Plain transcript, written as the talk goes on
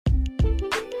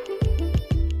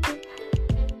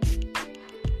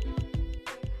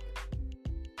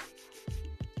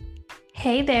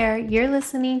Hey there, you're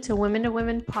listening to Women to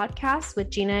Women podcast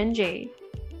with Gina and Jade.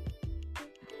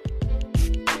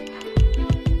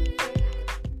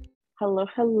 Hello,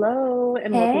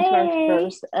 and welcome to our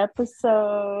first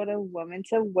episode of Women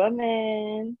to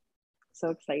Women.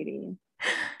 So exciting.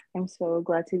 I'm so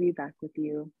glad to be back with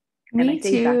you. Me and I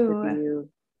say too. Back with you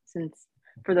since,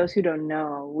 for those who don't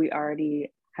know, we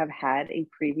already have had a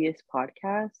previous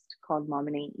podcast called Mom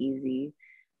It Ain't Easy,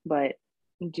 but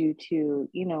due to,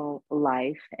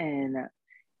 life and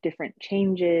different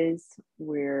changes,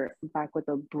 we're back with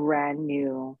a brand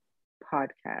new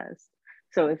podcast.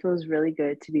 So it feels really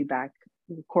good to be back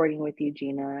recording with you,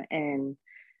 Gina, and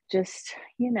just,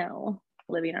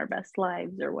 living our best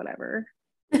lives or whatever.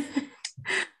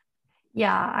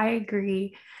 Yeah, I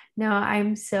agree. No,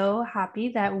 I'm so happy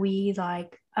that we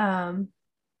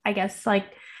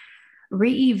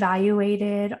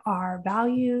reevaluated our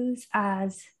values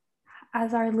as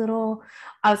our little,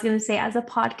 I was going to say as a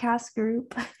podcast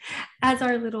group,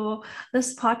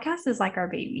 this podcast is like our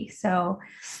baby. So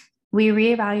we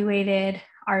reevaluated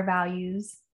our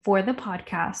values for the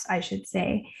podcast, I should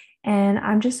say. And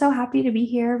I'm just so happy to be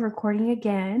here recording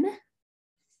again.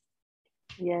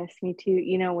 Yes, me too.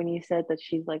 When you said that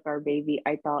she's like our baby,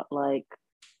 I thought like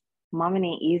Mom It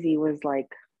Ain't Easy was like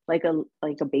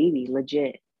a baby,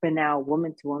 legit. But now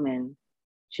woman to woman,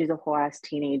 she's a whole ass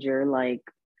teenager. Like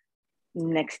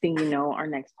next thing you know, our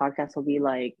next podcast will be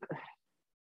like,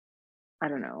 I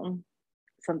don't know,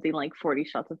 something like 40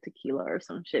 shots of tequila or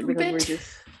some shit, because we're just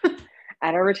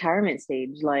at our retirement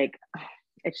stage. Like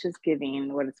it's just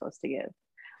giving what it's supposed to give.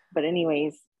 But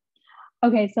anyways.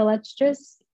 Okay, so let's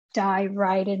just dive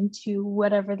right into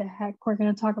whatever the heck we're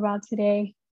going to talk about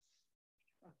today.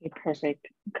 Okay, perfect.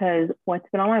 Because what's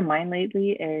been on my mind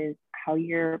lately is how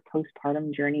your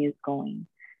postpartum journey is going.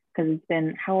 Because it's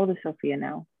been, how old is Sophia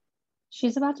now?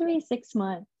 She's about to be 6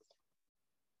 months.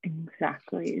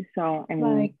 Exactly. So, I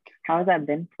mean, how has that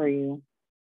been for you?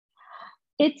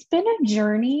 It's been a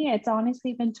journey. It's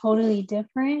honestly been totally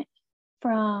different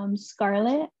from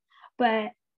Scarlett,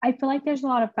 but I feel like there's a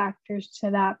lot of factors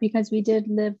to that because we did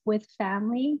live with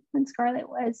family when Scarlett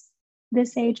was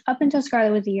this age. Up until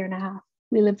Scarlett was 1.5 years,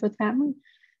 we lived with family.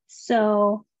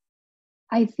 So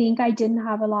I think I didn't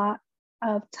have a lot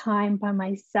of time by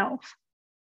myself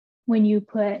when you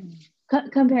put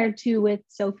compared to with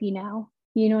Sophie now,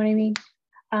 you know what I mean?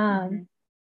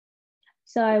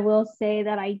 So I will say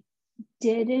that I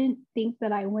didn't think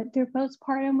that I went through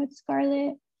postpartum with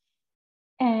Scarlett,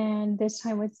 and this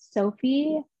time with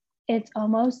Sophie, it's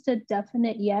almost a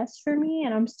definite yes for me.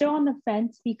 And I'm still on the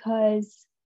fence because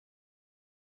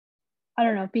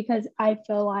I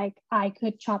feel like I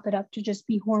could chop it up to just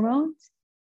be hormones,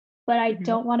 but I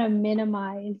don't want to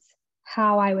minimize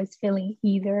how I was feeling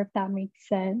either, if that makes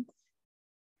sense.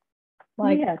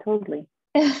 Yeah, totally.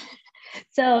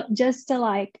 So just to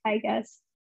I guess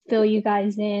fill you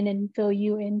guys in and fill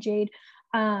you in, Jade.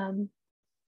 So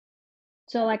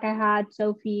I had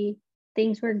Sophie,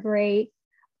 things were great,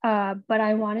 but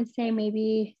I want to say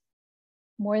maybe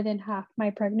more than half my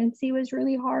pregnancy was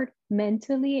really hard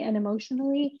mentally and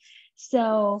emotionally.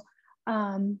 So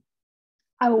I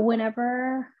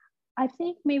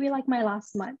think maybe my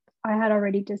last month, I had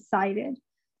already decided,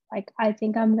 I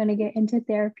think I'm going to get into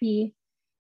therapy.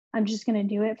 I'm just going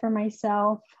to do it for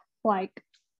myself.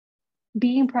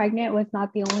 Being pregnant was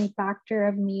not the only factor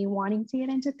of me wanting to get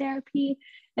into therapy.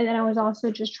 And then I was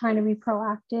also just trying to be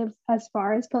proactive as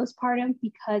far as postpartum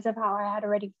because of how I had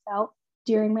already felt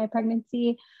during my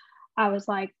pregnancy. I was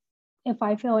like, if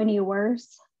I feel any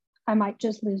worse, I might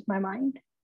just lose my mind,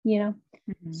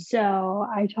 So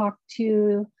I talked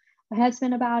to my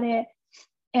husband about it,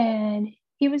 and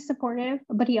he was supportive,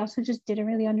 but he also just didn't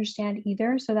really understand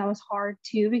either. So that was hard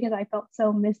too, because I felt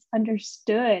so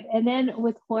misunderstood. And then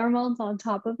with hormones on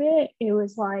top of it, it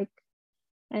was like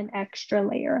an extra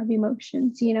layer of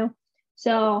emotions,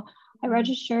 So I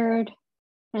registered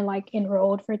and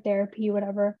enrolled for therapy,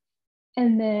 whatever.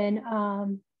 And then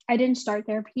I didn't start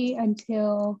therapy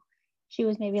until she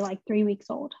was maybe 3 weeks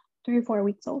old, 3 or 4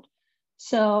 weeks old.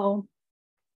 So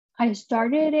I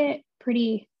started it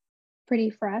pretty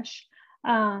fresh.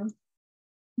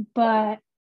 But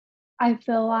I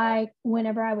feel like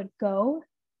whenever I would go,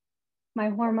 my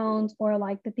hormones or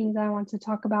the things I want to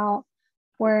talk about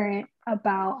weren't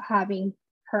about having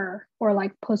her or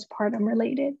postpartum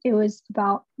related. It was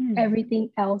about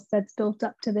everything else that's built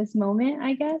up to this moment,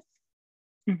 I guess.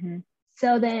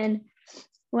 So then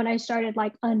when I started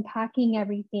unpacking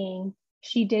everything,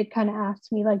 she did kind of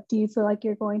ask me do you feel like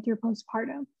you're going through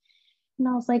postpartum? And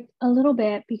I was like, a little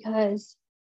bit, because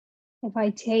if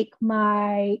I take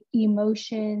my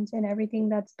emotions and everything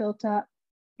that's built up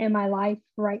in my life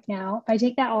right now, if I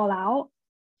take that all out,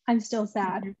 I'm still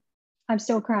sad. Mm-hmm. I'm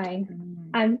still crying.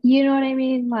 Mm-hmm. You know what I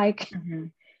mean? Like, Mm-hmm.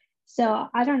 so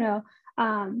I don't know.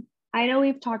 I know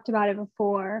we've talked about it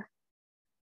before,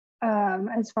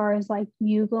 as far as like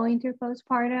you going through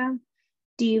postpartum.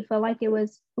 Do you feel like it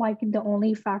was like the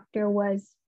only factor was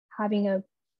having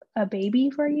a baby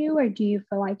for you, or do you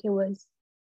feel like it was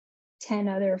 10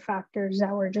 other factors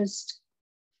that were just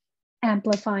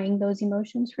amplifying those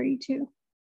emotions for you too?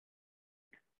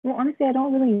 Well, honestly, I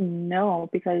don't really know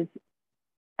because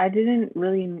I didn't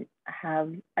really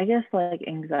have, I guess, like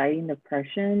anxiety and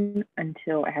depression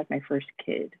until I had my first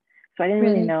kid. So I didn't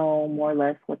really Really? know more or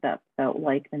less what that felt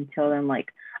like until then.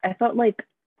 Like, I felt like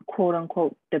quote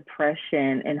unquote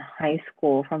depression in high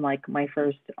school from like my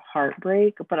first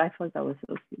heartbreak, but I feel like that was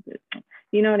so stupid.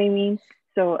 You know what I mean?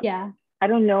 So Yeah. I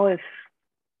don't know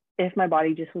if my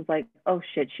body just was like, oh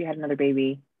shit, she had another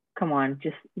baby. Come on,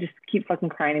 just keep fucking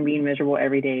crying and being miserable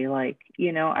every day. Like,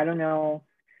 I don't know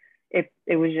if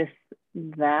it was just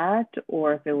that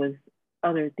or if it was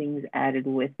other things added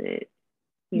with it.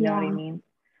 You know what I Yeah. mean?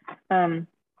 Um,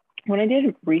 when I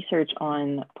did research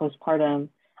on postpartum,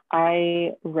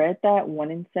 I read that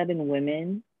 1 in 7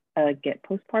 women get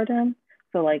postpartum.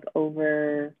 So like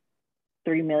over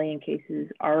 3 million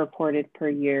cases are reported per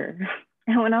year.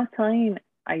 And when I was telling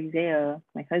Isaiah,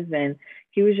 my husband,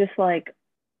 he was just like,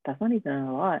 that's not even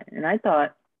a lot. And I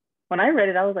thought, when I read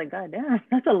it, I was like, God damn,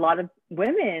 that's a lot of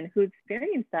women who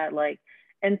experience that. Like,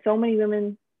 and so many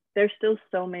women, there's still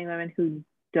so many women who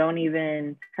don't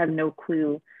even have no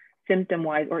clue symptom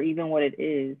wise or even what it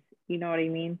is. You know what I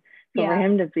mean? So for Yeah.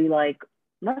 him to be like,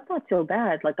 that's not so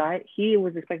bad. Like he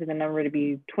was expecting the number to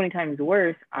be 20 times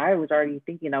worse. I was already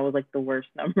thinking that was like the worst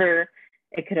number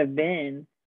it could have been.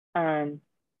 Um,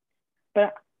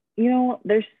 but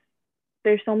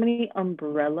there's so many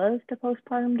umbrellas to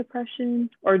postpartum depression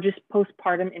or just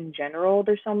postpartum in general.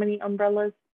 There's so many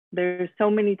umbrellas. There's so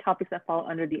many topics that fall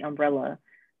under the umbrella.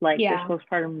 Like there's Yeah.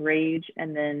 postpartum rage,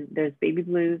 and then there's baby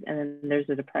blues, and then there's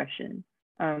the depression.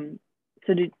 Um,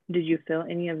 so did you feel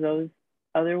any of those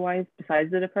otherwise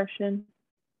besides the depression?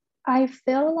 I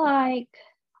feel like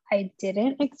I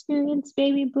didn't experience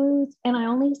baby blues. And I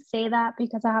only say that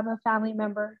because I have a family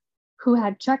member who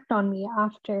had checked on me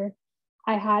after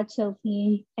I had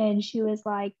Sophie. And she was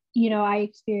like, I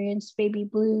experienced baby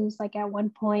blues. Like at one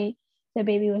point, the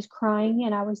baby was crying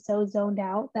and I was so zoned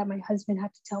out that my husband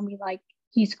had to tell me, like,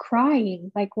 he's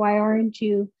crying. Like, why aren't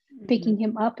you Mm-hmm. picking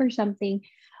him up or something?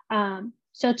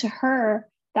 So to her,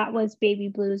 that was baby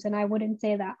blues. And I wouldn't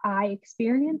say that I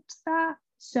experienced that.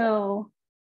 So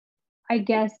I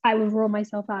guess I would rule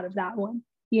myself out of that one.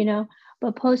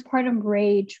 But postpartum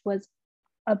rage was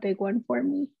a big one for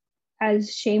me.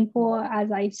 As shameful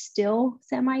as I still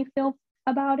semi feel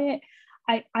about it,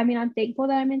 I mean, I'm thankful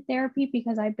that I'm in therapy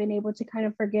because I've been able to kind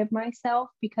of forgive myself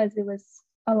because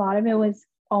a lot of it was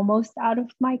almost out of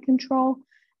my control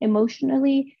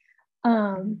emotionally.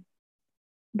 Um,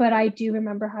 but I do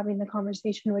remember having the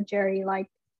conversation with Jerry, like,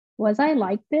 was I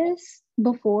like this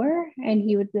before? And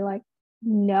he would be like,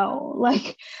 no.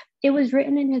 Like, it was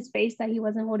written in his face that he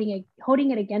wasn't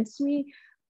holding it against me,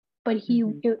 but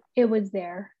Mm-hmm. it was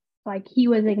there. Like, he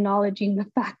was acknowledging the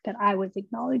fact that I was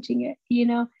acknowledging it.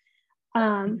 Um,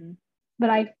 Mm-hmm. but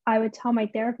I would tell my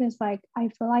therapist, like, I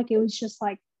feel like it was just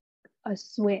like a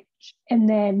switch. And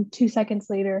then 2 seconds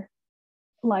later,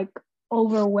 like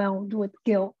overwhelmed with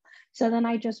guilt. So then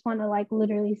I just want to like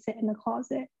literally sit in the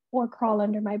closet or crawl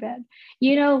under my bed.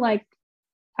 Like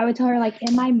I would tell her, like,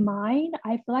 in my mind,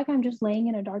 I feel like I'm just laying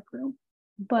in a dark room,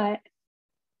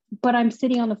 but I'm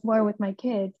sitting on the floor with my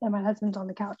kids and my husband's on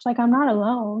the couch. Like, I'm not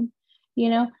alone, you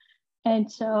know?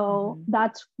 And so Mm-hmm.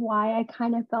 that's why I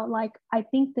kind of felt like I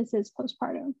think this is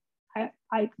postpartum.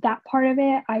 I that part of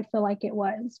it, I feel like it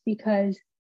was because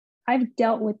I've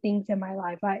dealt with things in my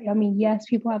life. I mean, yes,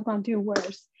 people have gone through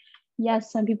worse.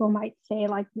 Yes, some people might say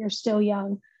like you're still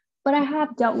young, but I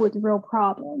have dealt with real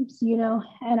problems,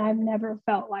 and I've never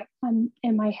felt like I'm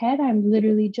in my head. I'm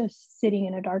literally just sitting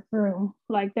in a dark room.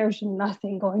 Like there's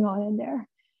nothing going on in there.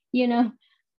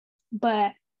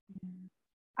 But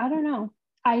I don't know.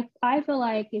 I feel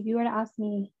like if you were to ask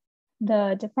me,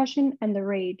 the depression and the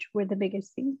rage were the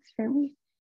biggest things for me.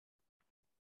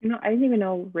 I didn't even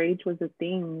know rage was a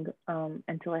thing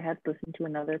until I had listened to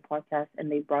another podcast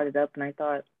and they brought it up, and I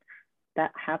thought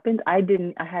that happened. I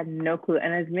had no clue.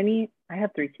 And I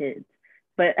have 3 kids,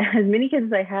 but as many kids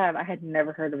as I have, I had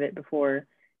never heard of it before.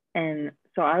 And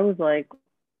so I was like,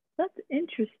 that's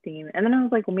interesting. And then I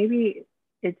was like, well, maybe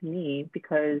it's me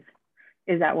because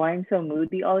is that why I'm so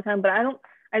moody all the time? But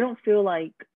I don't feel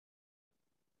like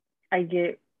I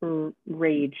get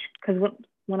rage because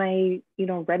when I,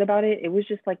 read about it, it was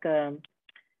just like it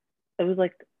was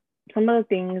like some of the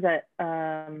things that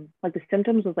like the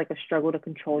symptoms was like a struggle to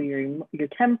control your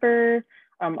temper,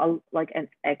 like an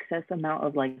excess amount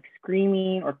of like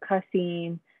screaming or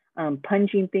cussing,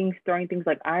 punching things, throwing things.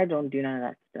 Like I don't do none of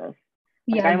that stuff.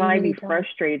 Like Yeah, I you might really be don't.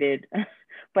 frustrated,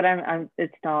 but I'm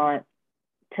it's not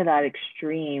to that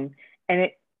extreme. And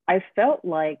I felt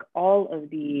like all of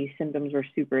the symptoms were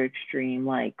super extreme,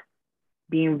 like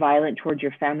being violent towards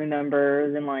your family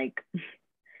members and like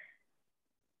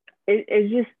it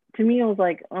just to me it was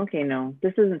like, okay, no,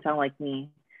 this doesn't sound like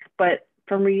me. But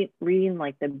from reading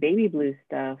like the baby blues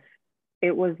stuff,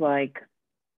 it was like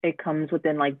it comes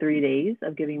within like 3 days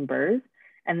of giving birth,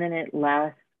 and then it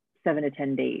lasts 7 to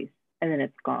 10 days, and then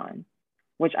it's gone,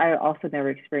 which I also never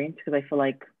experienced because I feel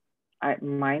like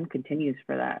mine continues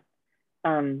for that.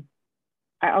 Um,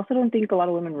 I also don't think a lot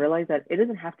of women realize that it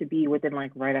doesn't have to be within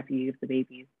like right after you give the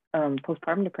baby.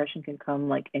 Postpartum depression can come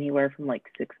like anywhere from like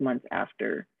 6 months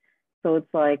after. So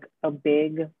it's like a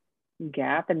big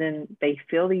gap, and then they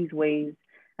feel these ways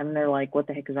and they're like, what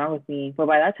the heck is wrong with me? But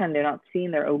by that time, they're not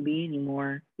seeing their OB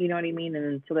anymore. You know what I mean? And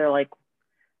then, so they're like,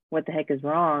 what the heck is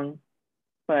wrong?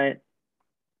 But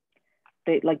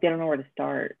they don't know where to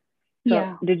start. So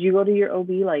Yeah, did you go to your OB?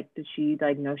 Like, did she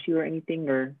diagnose you or anything,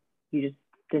 or you just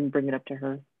didn't bring it up to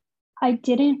her? I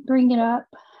didn't bring it up.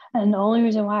 And the only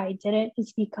reason why I did it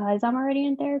is because I'm already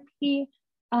in therapy.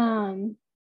 Um,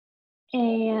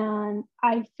 and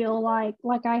I feel like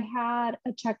I had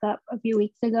a checkup a few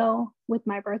weeks ago with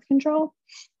my birth control,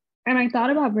 and I thought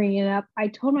about bringing it up. I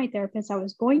told my therapist I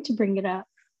was going to bring it up,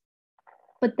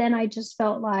 but then I just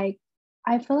felt like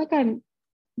I feel like I'm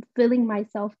feeling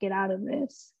myself get out of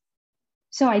this.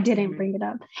 So I didn't Mm-hmm. bring it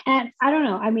up. And I don't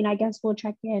know. I mean, I guess we'll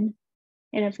check in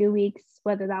a few weeks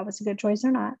whether that was a good choice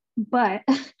or not. But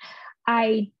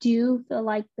I do feel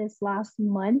like this last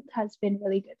month has been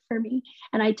really good for me.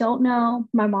 And I don't know,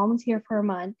 my mom was here for a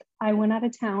month. I went out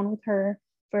of town with her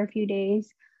for a few days.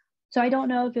 So I don't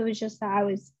know if it was just that I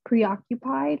was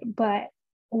preoccupied, but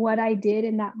what I did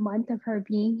in that month of her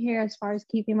being here, as far as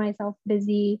keeping myself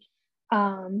busy,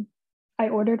 um, I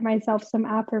ordered myself some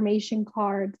affirmation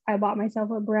cards. I bought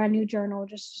myself a brand new journal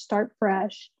just to start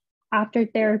fresh. After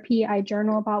therapy, I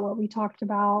journal about what we talked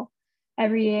about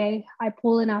every day. I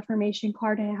pull an affirmation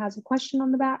card and it has a question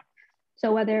on the back.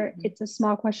 So whether it's a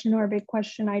small question or a big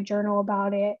question, I journal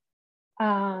about it.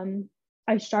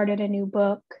 I started a new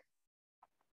book,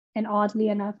 and oddly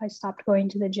enough, I stopped going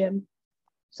to the gym.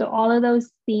 So all of those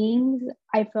things,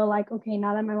 I feel like, okay,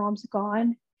 now that my mom's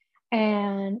gone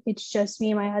and it's just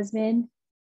me and my husband,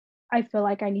 I feel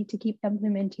like I need to keep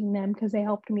implementing them because they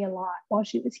helped me a lot while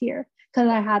she was here because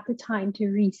I had the time to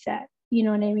reset. You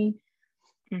know what I mean?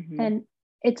 Mm-hmm. And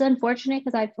it's unfortunate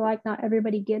because I feel like not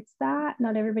everybody gets that.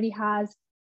 Not everybody has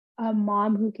a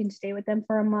mom who can stay with them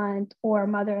for a month, or a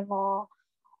mother-in-law,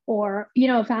 or,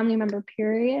 a family member,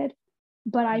 period.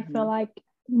 But I feel Mm-hmm. like,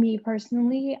 me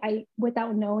personally, I,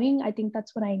 without knowing, I think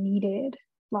that's what I needed.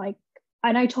 Like,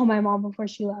 and I told my mom before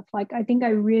she left, like, I think I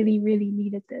really, really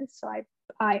needed this. So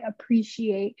I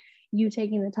appreciate you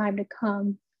taking the time to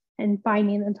come and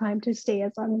finding the time to stay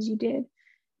as long as you did,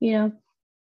 you know.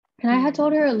 And I had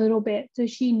told her a little bit, so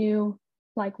she knew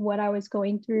like what I was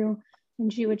going through,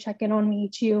 and she would check in on me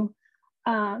too.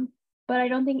 Um, but I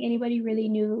don't think anybody really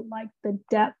knew like the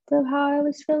depth of how I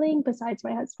was feeling besides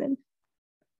my husband.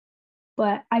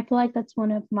 But I feel like that's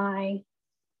one of my,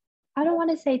 I don't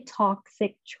want to say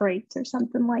toxic traits or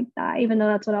something like that, even though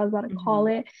that's what I was about to call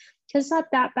Mm-hmm. it. Because it's not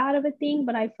that bad of a thing,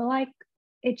 but I feel like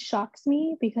it shocks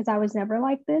me because I was never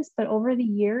like this. But over the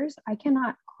years, I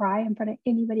cannot cry in front of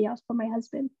anybody else but my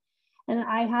husband. And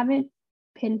I haven't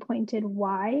pinpointed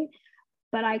why,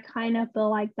 but I kind of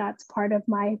feel like that's part of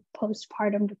my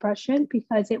postpartum depression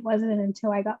because it wasn't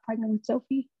until I got pregnant with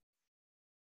Sophie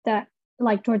that,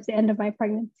 like, towards the end of my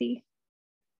pregnancy,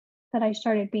 that I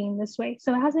started being this way.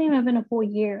 So it hasn't even been a full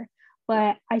year,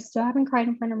 but I still haven't cried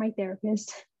in front of my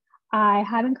therapist. I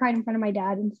haven't cried in front of my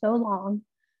dad in so long.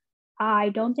 I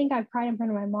don't think I've cried in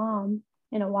front of my mom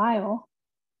in a while.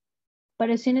 But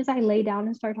as soon as I lay down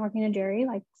and start talking to Jerry,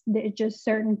 like, just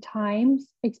certain times,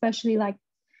 especially like,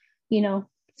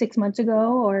 6 months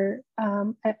ago, or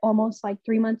almost like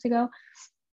 3 months ago,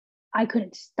 I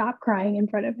couldn't stop crying in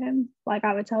front of him. Like,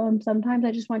 I would tell him, sometimes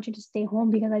I just want you to stay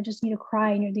home because I just need to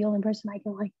cry, and you're the only person I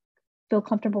can like feel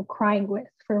comfortable crying with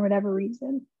for whatever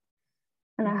reason.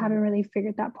 And I Mm-hmm. haven't really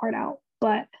figured that part out.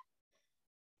 But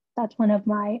that's one of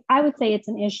my, I would say it's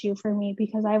an issue for me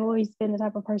because I've always been the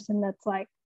type of person that's like,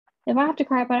 if I have to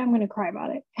cry about it, I'm going to cry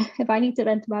about it. If I need to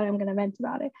vent about it, I'm going to vent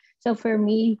about it. So for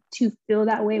me to feel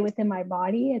that way within my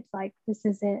body, it's like, this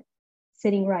isn't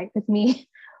sitting right with me.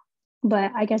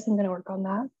 But I guess I'm going to work on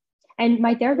that. And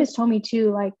my therapist told me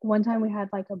too, like one time we had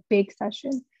like a big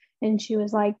session and she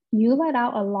was like, you let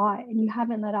out a lot and you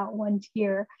haven't let out one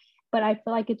tear, but I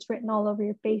feel like it's written all over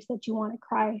your face that you want to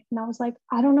cry. And I was like,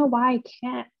 I don't know why I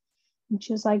can't. And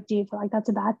she was like, do you feel like that's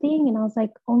a bad thing? And I was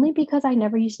like, only because I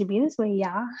never used to be this way.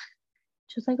 Yeah.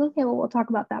 She was like, okay, well, we'll talk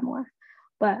about that more.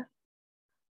 But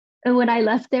and when I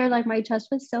left there, like my chest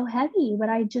was so heavy, but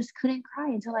I just couldn't cry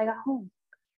until I got home.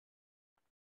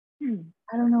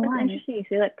 I don't know That's why. interesting you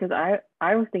say that, because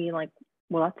I was thinking like,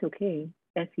 well, that's okay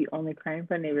if you only cry in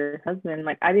front of your husband.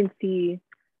 Like I didn't see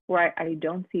where I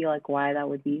don't see like why that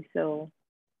would be so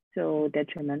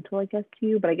detrimental, I guess, to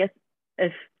you. But I guess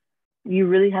if you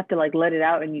really have to like let it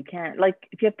out and you can't, like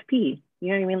if you have to pee, you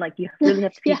know what I mean? Like you really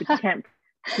have to pee, Yeah. but you can't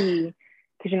pee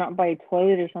because you're not by a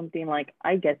toilet or something. Like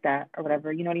I get that or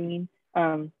whatever, you know what I mean?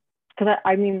 Because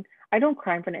I mean, I don't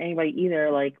cry in front of anybody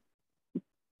either. Like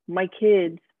my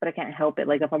kids, but I can't help it.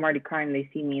 Like if I'm already crying, they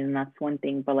see me, and that's one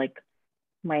thing. But like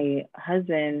my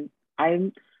husband,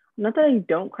 I'm not that I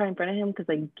don't cry in front of him, because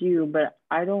I do, but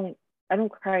I don't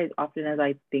cry as often as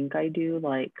I think I do.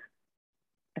 Like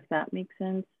if that makes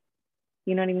sense,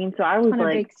 you know what I mean? So I was On a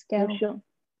like, big scale.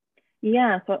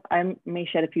 yeah. So I may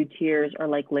shed a few tears or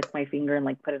like lick my finger and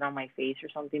like put it on my face or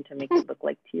something to make it look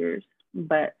like tears,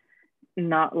 but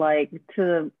not like to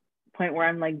the point where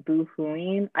I'm like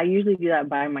boo-hooing. I usually do that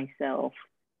by myself.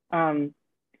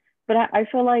 But I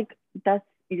feel like that's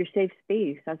your safe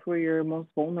space. That's where you're most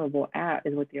vulnerable at,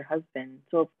 is with your husband.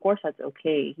 So of course that's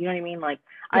okay. You know what I mean? Like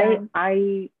Yeah.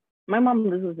 I my mom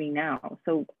lives with me now.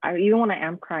 So even when I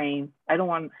am crying, I don't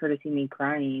want her to see me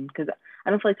crying because I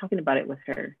don't feel like talking about it with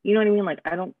her. You know what I mean? Like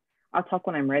I'll talk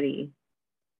when I'm ready.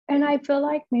 And I feel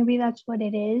like maybe that's what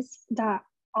it is, that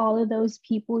all of those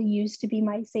people used to be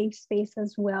my safe space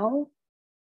as well.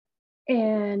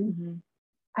 And Mm-hmm.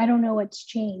 I don't know what's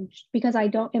changed, because I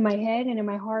don't, in my head and in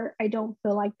my heart, I don't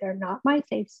feel like they're not my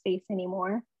safe space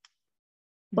anymore.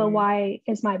 But Mm-hmm. why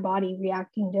is my body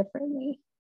reacting differently?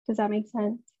 Does that make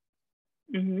sense?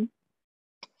 Mm-hmm.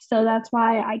 So that's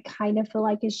why I kind of feel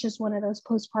like it's just one of those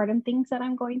postpartum things that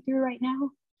I'm going through right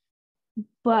now.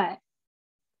 But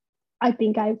I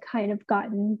think I've kind of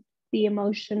gotten the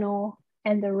emotional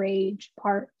and the rage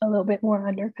part a little bit more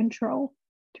under control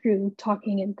through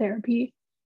talking in therapy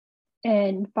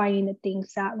and finding the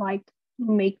things that like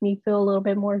make me feel a little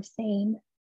bit more sane,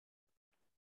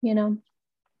 you know?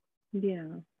 Yeah.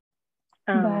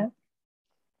 But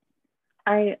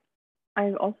I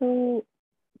also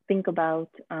think about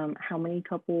how many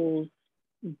couples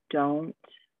don't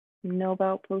know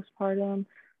about postpartum,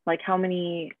 like how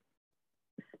many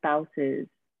spouses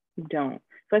don't.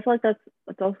 So I feel like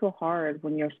that's also hard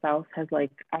when your spouse has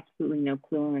like absolutely no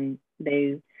clue and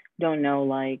they don't know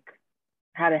like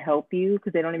how to help you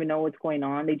because they don't even know what's going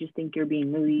on. They just think you're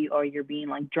being moody or you're being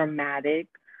like dramatic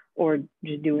or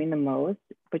just doing the most,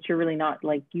 but you're really not.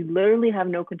 Like you literally have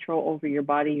no control over your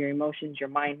body, your emotions, your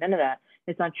mind, none of that.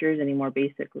 It's not yours anymore,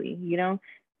 basically, you know?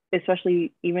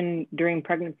 Especially even during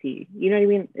pregnancy. You know what I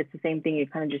mean? It's the same thing.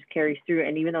 It kind of just carries through.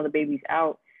 And even though the baby's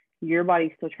out, your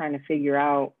body's still trying to figure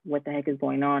out what the heck is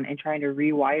going on and trying to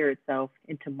rewire itself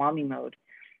into mommy mode.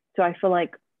 So I feel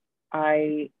like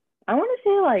I want to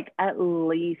say like at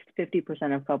least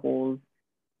 50% of couples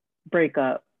break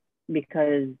up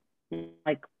because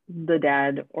like the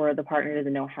dad or the partner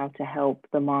doesn't know how to help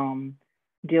the mom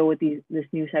deal with this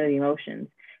new set of emotions.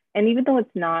 And even though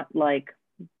it's not like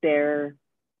their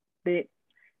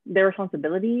their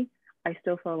responsibility, I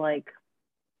still feel like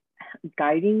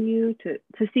guiding you to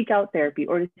seek out therapy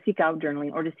or to seek out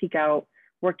journaling or to seek out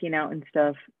working out and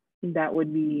stuff, that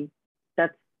would be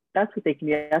that's that's what they can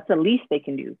do. That's the least they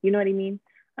can do. You know what I mean?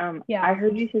 yeah, I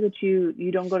heard you say that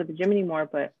you don't go to the gym anymore,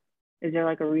 but is there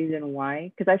like a reason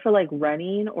why? Because I feel like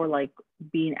running or like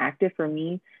being active for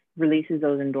me releases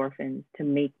those endorphins to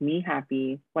make me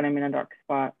happy when I'm in a dark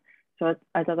spot. So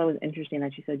I thought that was interesting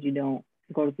that you said you don't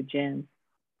go to the gym.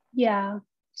 yeah.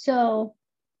 So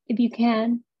if you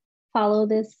can follow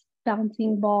this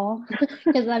bouncing ball,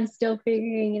 because I'm still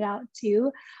figuring it out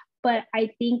too. But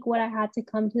I think what I had to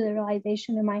come to the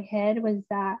realization in my head was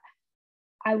that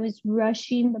I was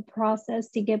rushing the process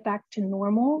to get back to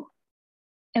normal.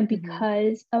 And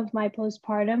because of my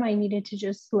postpartum, I needed to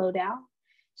just slow down.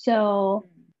 So,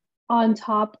 on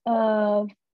top of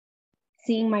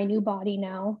seeing my new body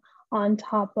now, on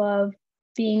top of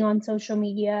being on social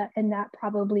media and that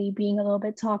probably being a little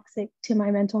bit toxic to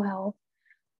my mental health,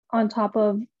 on top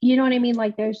of, you know what I mean?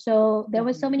 Like there was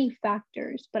so many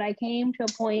factors, but I came to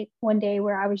a point one day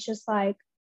where I was just like,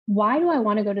 why do I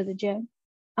want to go to the gym?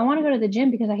 I want to go to the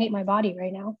gym because I hate my body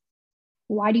right now.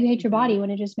 Why do you hate your Mhm. body when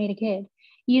it just made a kid?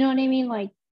 You know what I mean?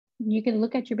 Like, you can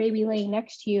look at your baby laying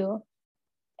next to you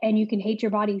and you can hate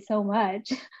your body so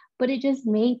much, but it just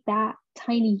made that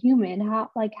tiny human.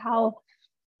 How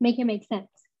make it make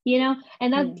sense, you know?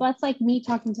 And Yeah. that's like me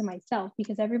talking to myself,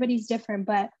 because everybody's different.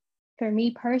 But for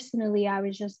me personally, I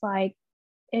was just like,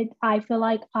 I feel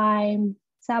like I'm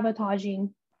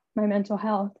sabotaging my mental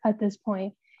health at this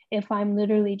point if I'm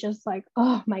literally just like,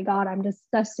 oh my God, I'm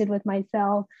disgusted with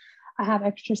myself. I have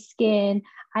extra skin.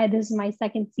 This is my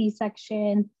second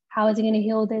C-section. How is it going to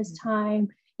heal this time?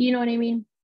 You know what I mean?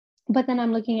 But then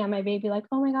I'm looking at my baby like,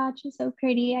 oh my God, she's so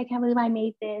pretty. I can't believe I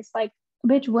made this. Like,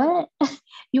 bitch, what?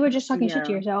 You were just talking shit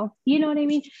to Yeah. yourself. You know what I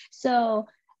mean? So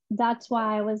that's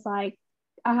why I was like,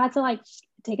 I had to like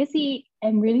take a seat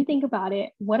and really think about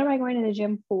it. What am I going to the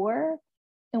gym for?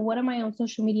 And what am I on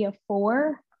social media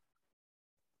for?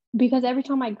 Because every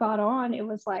time I got on, it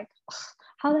was like,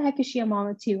 how the heck is she a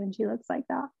mama too? And she looks like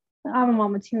that. I'm a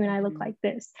mama too, and I look Mhm. like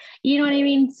this. You know what I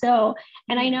mean? So,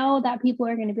 and I Yeah. know that people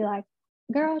are going to be like,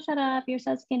 girl, shut up. You're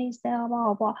so skinny still,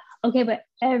 blah, blah, blah. Okay, but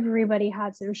everybody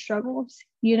has their struggles,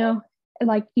 you know?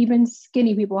 Like, even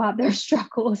skinny people have their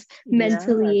struggles Yeah, it's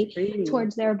mentally crazy.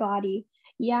 towards their body.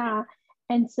 Yeah.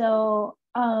 And so,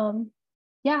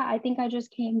 yeah, I think I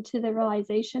just came to the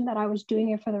realization that I was doing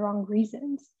it for the wrong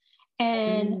reasons.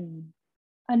 And Mm.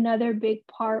 another big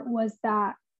part was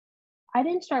that I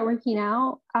didn't start working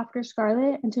out after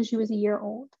Scarlett until she was a year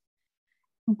old.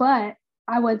 But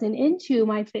I wasn't into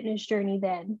my fitness journey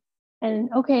then.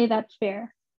 And okay, that's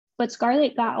fair. But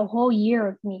Scarlett got a whole year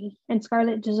of me, and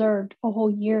Scarlett deserved a whole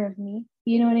year of me.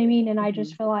 You know what I mean? And I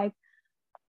just Mhm. feel like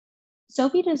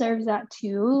Sophie deserves that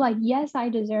too. Like, yes, I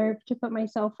deserve to put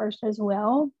myself first as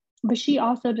well, but she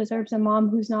also deserves a mom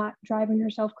who's not driving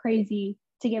herself crazy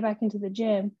to get back into the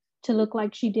gym to look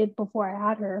like she did before I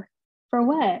had her. For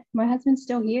what? My husband's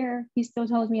still here. He still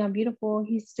tells me I'm beautiful.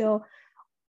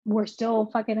 We're still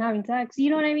fucking having sex.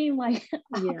 You know what I mean? Like,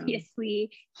 Yeah.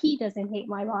 obviously, he doesn't hate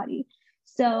my body.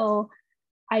 So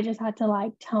I just had to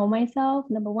like tell myself,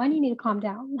 number one, you need to calm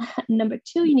down. Number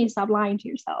two, you need to stop lying to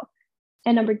yourself.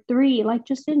 And number three, like,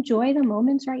 just enjoy the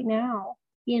moments right now,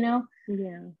 you know?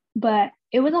 Yeah. But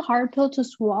it was a hard pill to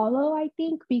swallow, I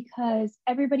think, because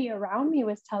everybody around me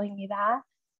was telling me that.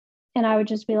 And I would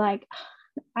just be like,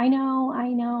 I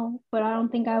know, but I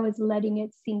don't think I was letting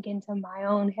it sink into my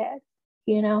own head,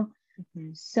 you know?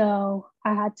 Mhm. So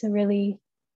I had to really,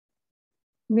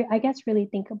 I guess, really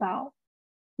think about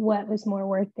what was more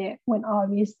worth it, when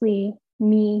obviously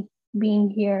me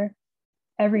being here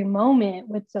every moment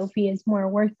with Sophie is more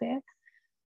worth it.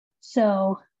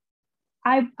 So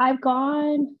I've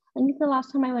gone, I think the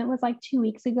last time I went was like 2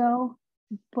 weeks ago,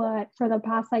 but for the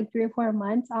past like 3 or 4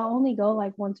 months, I'll only go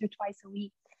like once or twice a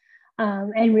week.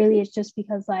 And really it's just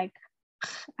because like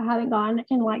I haven't gone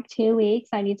in like 2 weeks.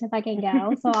 I need to fucking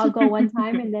go. So I'll go one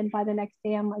time and then by the next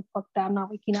day I'm like, fuck that, I'm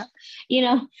not waking up, you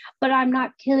know? But I'm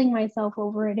not killing myself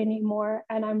over it anymore.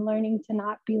 And I'm learning to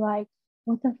not be like,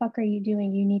 what the fuck are you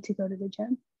doing? You need to go to the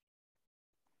gym,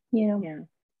 you know? Yeah.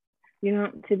 You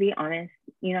know, to be honest,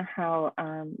 you know how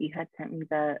you had sent me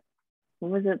that,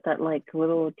 what was it, that like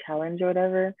little challenge or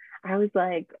whatever? I was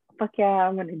like, fuck yeah,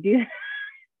 I'm gonna do it.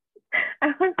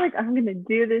 I was like, I'm gonna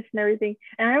do this and everything.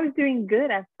 And I was doing good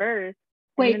at first.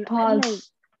 And Wait, then I don't know.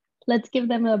 pause. Let's give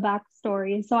them a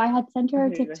backstory. So I had sent her a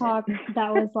Okay, go ahead. TikTok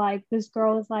that was like, this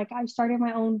girl was like, I started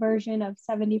my own version of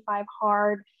 75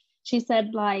 hard. She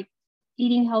said like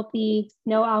eating healthy,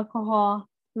 no alcohol,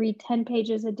 read 10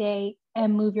 pages a day,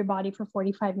 and move your body for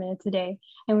 45 minutes a day.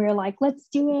 And we were like, let's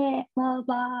do it, blah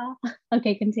blah.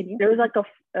 Okay, continue. There was like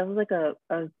it was like a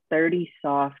 30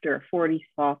 soft or a 40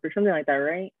 soft or something like that,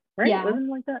 right? Right? Yeah. Wasn't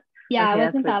it like that? Yeah, it Okay,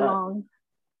 that's wasn't what I that thought. long.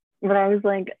 But I was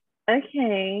like,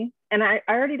 okay. And I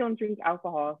already don't drink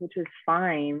alcohol, which is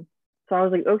fine. So I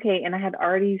was like, okay. And I had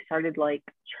already started like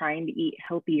trying to eat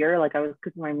healthier. Like I was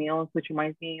cooking my meals, which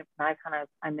reminds me,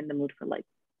 I'm in the mood for like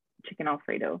chicken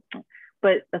Alfredo.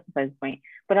 But that's besides the point.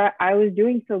 But I was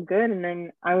doing so good. And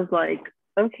then I was like,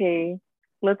 okay,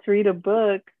 let's read a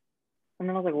book. And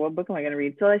then I was like, what book am I going to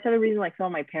read? So I started reading like some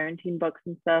of my parenting books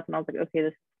and stuff. And I was like, okay,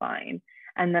 this is fine.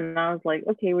 And then I was like,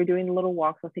 okay, we're doing little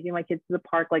walks. I was taking my kids to the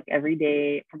park like every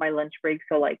day for my lunch break.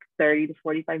 So like 30 to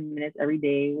 45 minutes every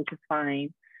day, which is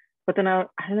fine. But then I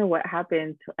don't know what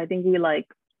happened. I think we like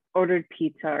ordered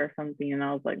pizza or something. And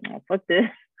I was like, no, fuck this.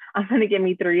 I'm going to get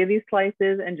me 3 of these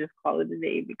slices and just call it a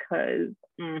day because.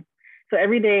 So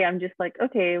every day I'm just like,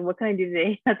 okay, what can I do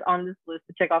today that's on this list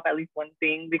to check off at least one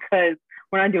thing because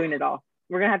we're not doing it all.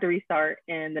 We're going to have to restart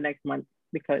in the next month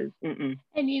because. And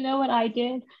you know what I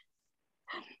did?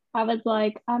 I was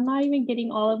like, I'm not even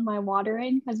getting all of my water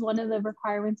in because one of the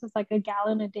requirements was like a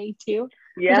gallon a day too, or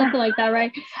Yeah. something like that,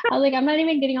 right? I was like, I'm not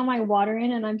even getting all my water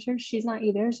in, and I'm sure she's not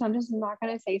either. So I'm just not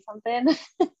gonna say something.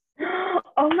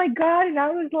 Oh my God. And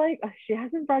I was like, she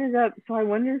hasn't brought it up. So I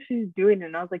wonder if she's doing it.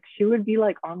 And I was like, she would be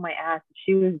like on my ass if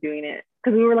she was doing it.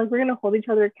 Because we were like, we're going to hold each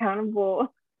other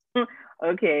accountable.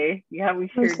 Okay. Yeah, we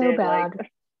We're sure so did. Like, bad.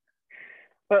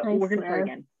 but I we're going to start swear.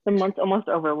 again. The month's almost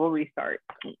over. We'll restart.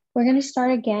 We're gonna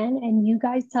start again, and you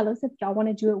guys tell us if y'all want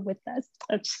to do it with us.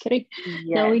 I'm just kidding.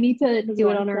 No, we Yes. need to As do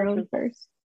it long on our as own first.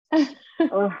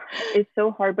 oh, it's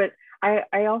so hard. But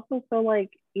I also feel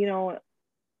like,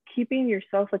 keeping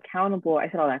yourself accountable. I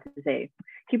said all that to say,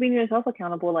 keeping yourself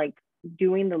accountable, like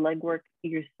doing the legwork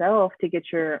yourself to get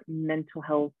your mental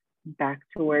health back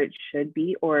to where it should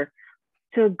be, or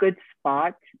to a good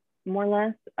spot, more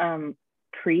or less,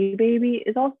 pre-baby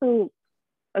is also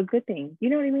a good thing. You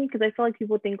know what I mean? Because I feel like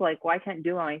people think like, well, I can't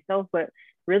do it myself, but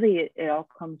really it all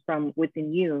comes from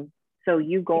within you. So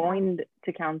you going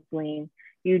to counseling,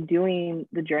 you doing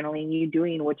the journaling, you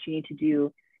doing what you need to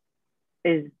do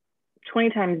is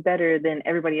 20 times better than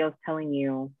everybody else telling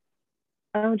you,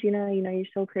 oh, Gina, you're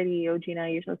so pretty. Oh, Gina,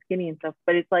 you're so skinny and stuff.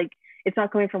 But it's like, it's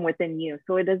not coming from within you.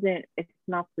 So it's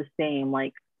not the same.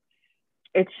 Like,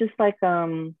 it's just like,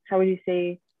 how would you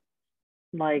say,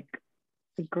 like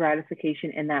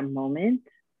gratification in that moment,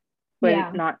 but it's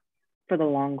Yeah, not for the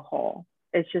long haul.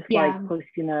 It's just like yeah,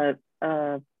 posting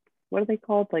what are they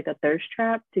called? Like a thirst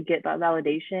trap to get that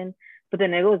validation. But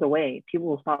then it goes away. People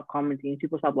will stop commenting.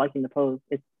 People stop liking the post.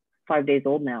 It's 5 days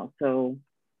old now. So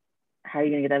how are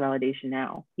you gonna get that validation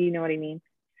now? You know what I mean?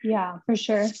 yeah, for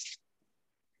sure.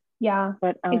 Yeah,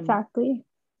 But exactly.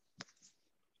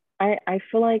 I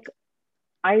feel like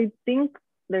I think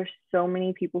there's so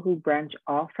many people who branch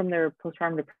off from their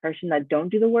postpartum depression that don't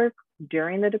do the work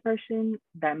during the depression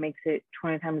that makes it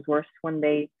 20 times worse when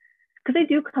because they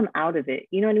do come out of it.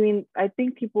 You know what I mean? I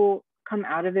think people come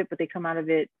out of it, but they come out of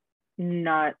it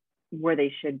not where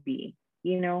they should be,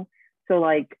 you know? So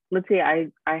like, let's say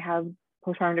I have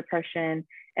postpartum depression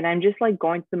and I'm just like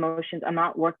going through the motions. I'm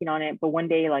not working on it, but one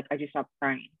day like I just stop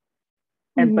crying.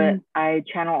 But Mm-hmm. I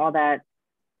channel all that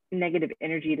negative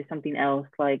energy to something else,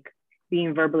 like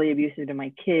being verbally abusive to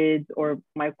my kids or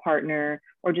my partner,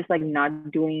 or just like not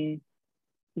doing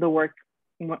the work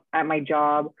at my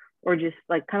job, or just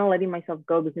like kind of letting myself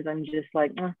go because I'm just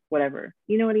like, whatever.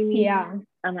 You know what I mean? Yeah,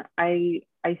 And I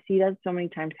see that so many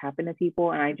times happen to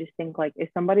people, and I just think like if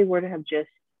somebody were to have just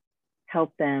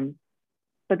helped them,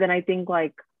 but then I think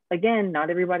like again, not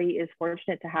everybody is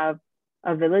fortunate to have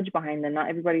a village behind them. Not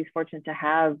everybody's fortunate to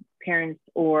have parents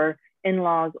or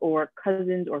in-laws or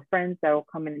cousins or friends that will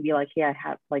come in and be like, hey, I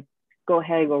have like, go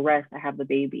ahead, go rest. I have the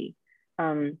baby.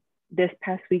 This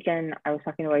past weekend, I was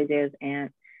talking to Isaiah's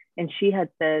aunt, and she had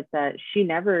said that she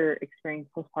never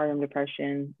experienced postpartum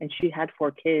depression, and she had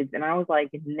 4 kids. And I was like,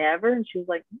 never? And she was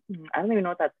like, I don't even know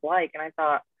what that's like. And I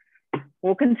thought,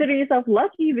 well, consider yourself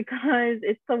lucky because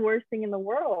it's the worst thing in the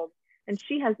world. And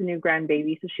she has a new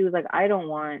grandbaby. So she was like, I don't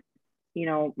want,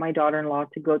 my daughter-in-law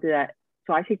to go through that.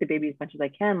 So I take the baby as much as I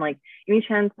can. Like any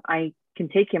chance I can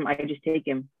take him, I just take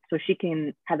him so she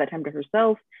can have that time to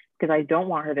herself because I don't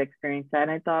want her to experience that.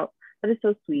 And I thought, that is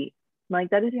so sweet. Like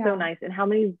that is so yeah, nice. And how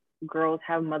many girls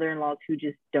have mother-in-laws who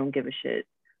just don't give a shit?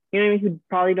 You know what I mean? Who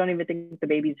probably don't even think the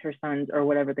baby's her son's or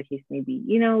whatever the case may be.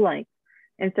 Like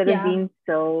instead of yeah, being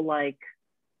so like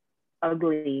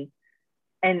ugly,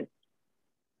 and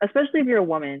especially if you're a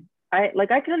woman, I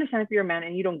can understand if you're a man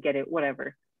and you don't get it,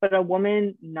 whatever, but a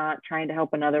woman not trying to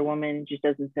help another woman just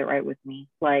doesn't sit right with me,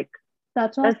 like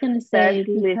that's what I was gonna say especially if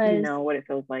you because know what it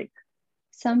feels like.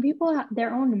 some people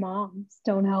their own moms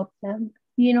don't help them.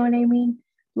 You know what I mean?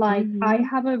 Like I Mm-hmm.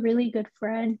 have a really good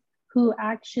friend who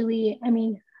actually, I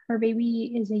mean, her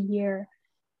baby is a year,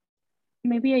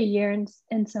 maybe a year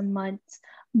and some months.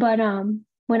 But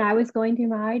when I was going through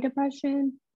my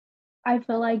depression, I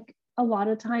feel like a lot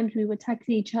of times we would text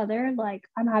each other like,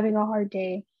 I'm having a hard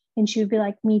day, and she would be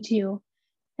like, me too.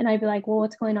 And I'd be like, well,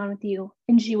 what's going on with you?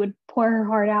 And she would pour her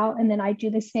heart out, and then I'd do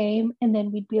the same, and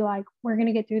then we'd be like, we're going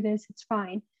to get through this, it's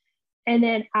fine. And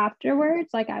then afterwards,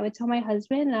 like I would tell my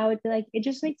husband, and I would be like, it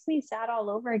just makes me sad all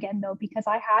over again, though, because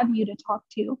I have you to talk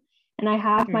to, and I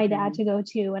have my dad Mm-hmm. to go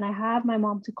to, and I have my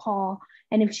mom to call.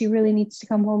 And if she really needs to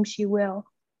come home, she will.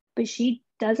 But she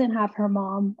doesn't have her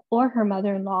mom or her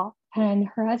mother in law, and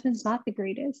her husband's not the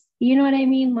greatest. You know what I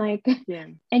mean? Like, Yeah.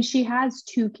 and she has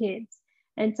 2 kids.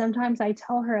 And sometimes I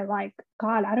tell her, like,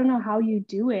 God, I don't know how you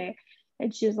do it.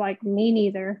 And she's like, me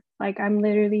neither. Like, I'm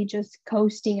literally just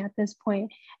coasting at this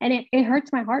point. And it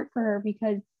hurts my heart for her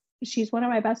because she's one of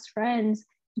my best friends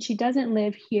and she doesn't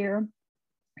live here.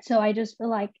 So I just feel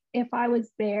like if I was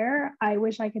there, I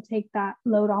wish I could take that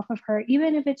load off of her,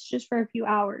 even if it's just for a few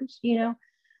hours, you know.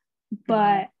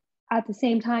 But at the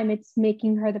same time, it's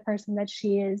making her the person that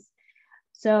she is.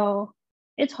 So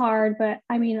it's hard, but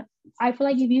I mean, I feel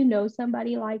like if you know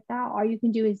somebody like that, all you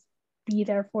can do is be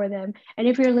there for them. And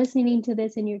if you're listening to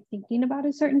this and you're thinking about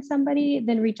a certain somebody,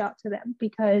 then reach out to them,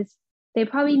 because they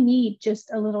probably need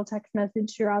just a little text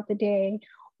message throughout the day,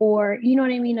 or, you know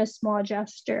what I mean, a small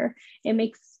gesture. It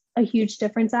makes a huge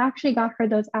difference. I actually got her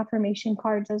those affirmation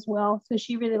cards as well, so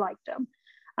she really liked them.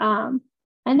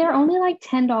 And they're only like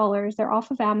 $10. They're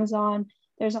off of Amazon.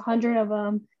 There's 100 of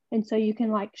them. And so you can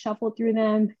like shuffle through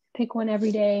them, pick one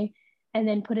every day, and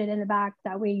then put it in the back.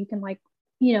 That way you can, like,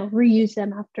 you know, reuse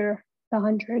them after the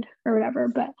 100 or whatever.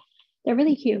 But they're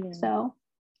really cute. Yeah. So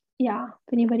yeah,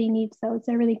 if anybody needs those,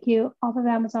 they're really cute. Off of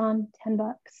Amazon,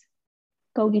 $10.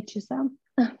 Go get you some.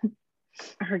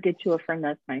 Or get you a friend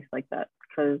that's nice like that.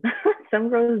 Because some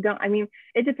girls don't. I mean,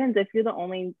 it depends. If you're the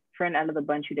only friend out of the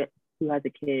bunch who has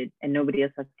a kid and nobody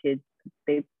else has kids,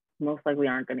 they most likely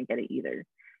aren't going to get it either.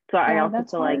 So yeah, I also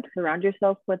feel like surround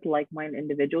yourself with like-minded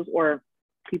individuals, or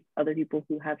other people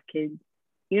who have kids,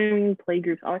 you know what I mean, play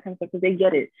groups, all that kind of stuff, because they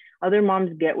get it. Other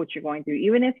moms get what you're going through.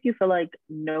 Even if you feel like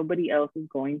nobody else is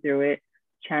going through it,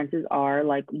 chances are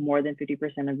like more than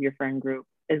 50% of your friend group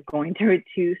is going through it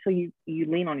too. So you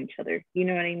lean on each other. You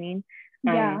know what I mean?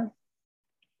 Yeah.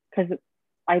 Because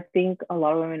I think a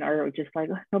lot of women are just like,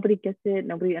 oh, nobody gets it,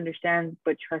 nobody understands.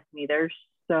 But trust me, there's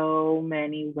so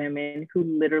many women who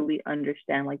literally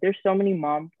understand. Like, there's so many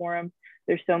mom forums,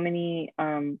 there's so many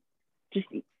just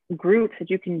groups that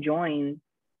you can join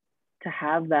to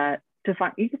have that,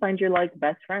 you can find your like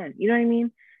best friend. You know what I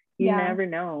mean? You never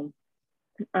know.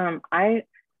 I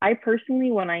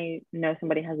personally, when I know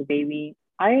somebody has a baby,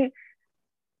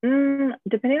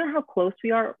 depending on how close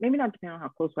we are, maybe not depending on how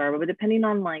close we are, but depending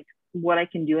on like what I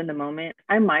can do in the moment,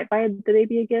 I might buy the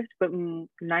baby a gift. But 9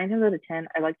 times out of 10,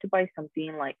 I like to buy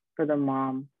something like for the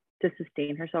mom to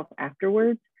sustain herself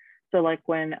afterwards. So like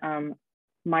when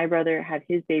my brother had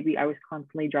his baby, I was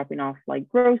constantly dropping off like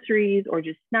groceries or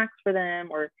just snacks for them,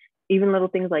 or even little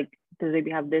things like, does baby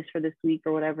have this for this week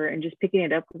or whatever, and just picking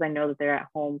it up because I know that they're at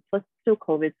home. Plus, it's still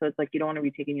COVID, so it's like you don't want to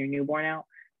be taking your newborn out.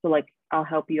 So like, I'll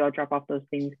help you. I'll drop off those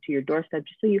things to your doorstep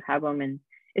just so you have them, and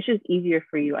it's just easier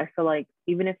for you. I feel like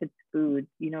even if it's food,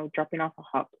 you know, dropping off a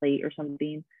hot plate or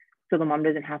something, so the mom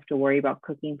doesn't have to worry about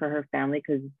cooking for her family,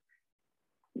 because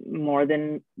more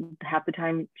than half the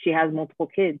time she has multiple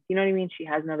kids. You know what I mean? She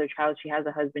has another child, she has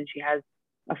a husband, she has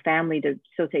a family to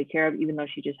still take care of, even though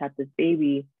she just had this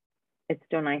baby. It's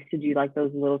still nice to do like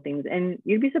those little things, and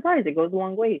you'd be surprised, it goes a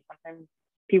long way. Sometimes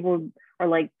people are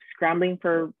like scrambling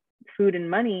for food and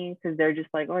money because they're just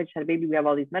like, oh, I just had a baby, we have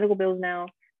all these medical bills now,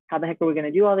 how the heck are we going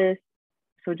to do all this?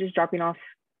 So just dropping off,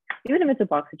 even if it's a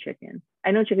box of chicken.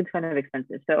 I know chicken's kind of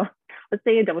expensive, so let's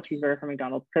say a double cheeseburger from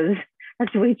McDonald's, because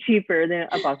that's way cheaper than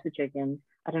a box of chicken.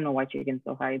 I don't know why chicken's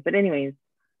so high, but anyways,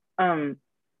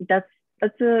 that's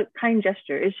a kind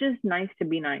gesture. It's just nice to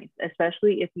be nice,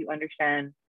 especially if you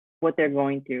understand what they're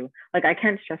going through. Like, I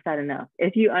can't stress that enough.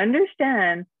 If you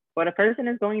understand what a person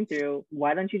is going through,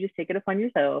 why don't you just take it upon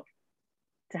yourself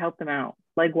to help them out?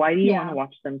 Like, why do you want to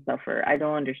watch them suffer? I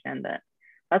don't understand that.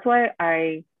 That's why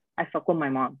I fuck with my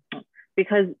mom,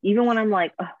 because even when I'm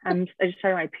like, oh, I just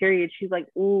started my period, she's like,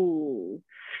 ooh,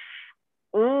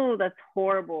 that's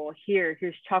horrible. Here's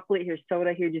chocolate, here's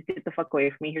soda, here, just get the fuck away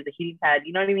from me. Here's a heating pad.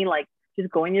 You know what I mean? Like,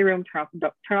 just go in your room, turn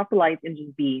off the lights, and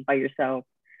just be by yourself.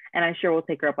 And I sure will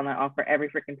take her up on that offer every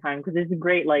freaking time, because it's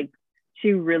great. Like,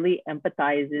 she really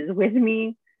empathizes with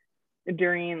me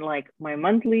during like my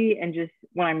monthly, and just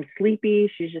when I'm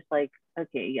sleepy, she's just like,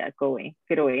 okay, yeah, go away,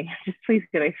 get away, just please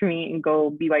get away from me and go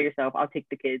be by yourself. I'll take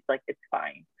the kids, like, it's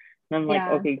fine. And I'm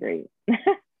like, okay, great.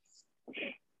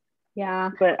 Yeah,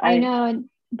 but I know, and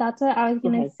that's what I was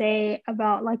gonna say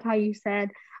about like how you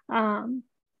said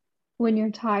when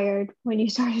you're tired, when you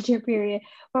started your period.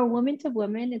 For woman to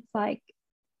woman, it's like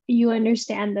you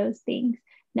understand those things.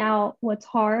 Now, what's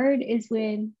hard is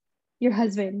when your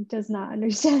husband does not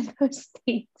understand those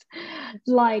things.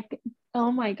 Like,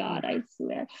 oh my God, I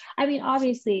swear. I mean,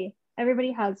 obviously,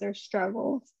 everybody has their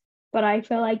struggles, but I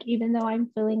feel like even though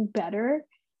I'm feeling better,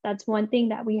 that's one thing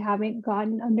that we haven't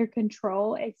gotten under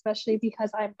control, especially because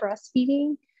I'm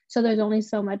breastfeeding. So there's only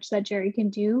so much that Jerry can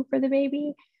do for the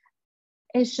baby.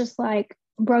 It's just like,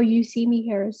 bro, you see me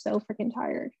here so freaking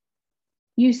tired.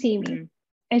 You see me,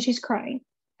 and she's crying,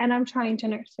 and I'm trying to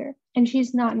nurse her, and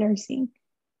she's not nursing,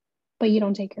 but you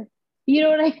don't take her. You know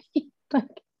what I mean?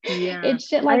 Like, it's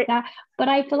shit like that. But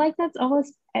I feel like that's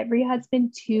almost every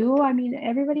husband too. I mean,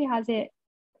 everybody has it.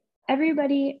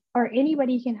 everybody or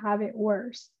anybody can have it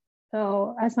worse.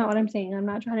 So that's not what I'm saying. I'm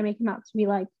not trying to make him out to be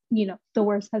like, the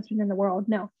worst husband in the world.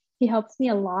 No, he helps me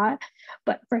a lot.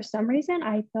 But for some reason,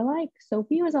 I feel like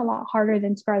Sophie was a lot harder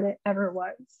than Scarlett ever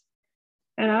was.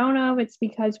 And I don't know if it's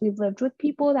because we've lived with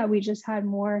people that we just had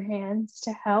more hands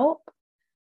to help.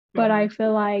 But I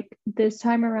feel like this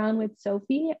time around with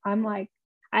Sophie, I'm like,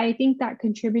 I think that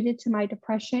contributed to my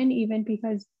depression, even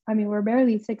because, we're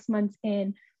barely 6 months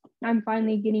in. I'm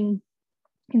finally getting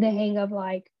the hang of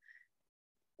like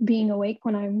being awake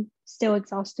when I'm still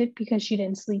exhausted because she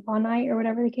didn't sleep all night or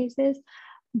whatever the case is.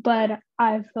 But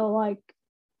I feel like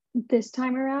this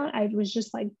time around, I was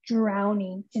just like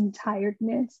drowning in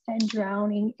tiredness and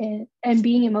drowning in and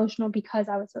being emotional because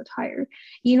I was so tired.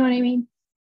 You know what I mean?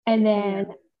 And then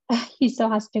he still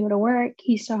has to go to work.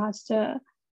 He still has to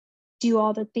do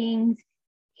all the things.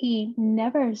 He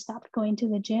never stopped going to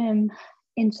the gym.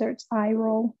 Inserts eye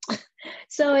roll.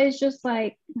 So it's just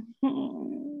like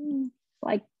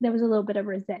there was a little bit of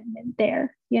resentment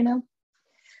there,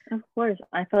 Of course.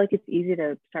 I feel like it's easy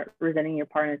to start resenting your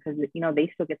partner because,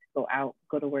 they still get to go out,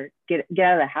 go to work, get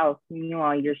out of the house.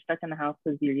 Meanwhile, you're stuck in the house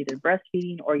because you're either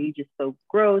breastfeeding or you just so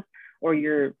gross, or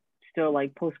you're still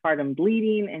like postpartum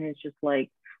bleeding, and it's just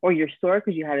like, or you're sore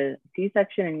because you had a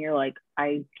C-section and you're like,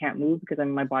 I can't move because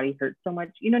my body hurts so much.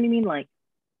 You know what I mean? Like,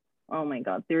 oh my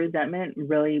God, the resentment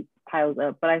really piles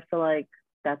up. But I feel like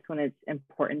that's when it's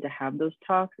important to have those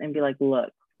talks and be like,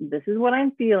 look, this is what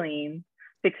I'm feeling.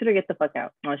 Fix it or get the fuck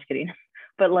out. No, I'm just kidding.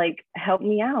 But like, help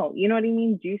me out. You know what I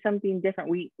mean? Do something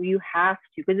different. You have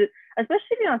to, because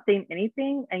especially if you're not saying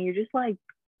anything and you're just like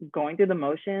going through the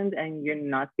motions and you're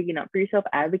not speaking up for yourself,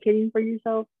 advocating for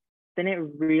yourself, then it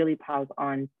really piles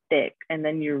on thick. And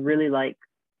then you're really like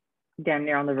damn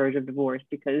near on the verge of divorce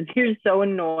because you're so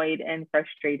annoyed and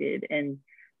frustrated and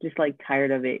just like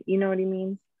tired of it. You know what I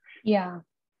mean? Yeah.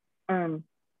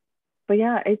 But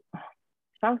yeah,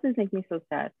 spouses make me so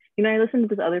sad. I listened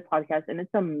to this other podcast and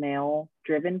it's a male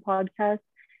driven podcast,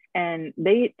 and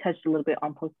they touched a little bit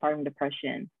on postpartum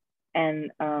depression.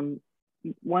 And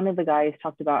one of the guys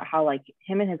talked about how like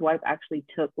him and his wife actually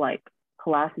took like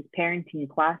parenting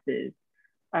classes.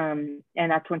 And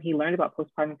that's when he learned about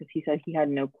postpartum, because he said he had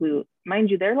no clue. Mind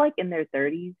you, they're like in their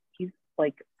 30s. He's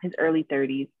like his early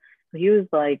 30s. So he was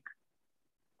like,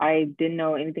 I didn't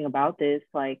know anything about this.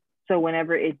 Like, so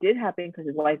whenever it did happen, because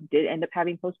his wife did end up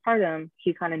having postpartum,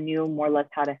 he kind of knew more or less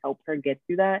how to help her get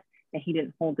through that. And he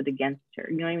didn't hold it against her.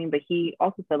 You know what I mean? But he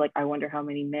also said, like, I wonder how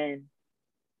many men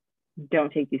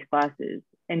don't take these classes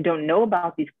and don't know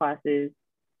about these classes,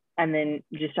 and then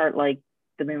just start like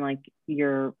feeling like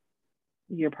your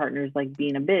partner's like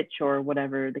being a bitch or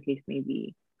whatever the case may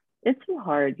be. It's so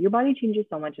hard. Your body changes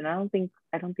so much, and I don't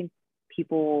think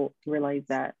people realize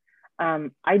that.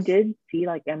 I did see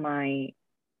like in my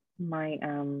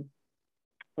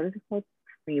what is it called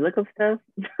when you look up stuff?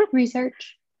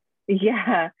 Research.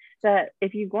 Yeah, that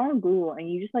if you go on Google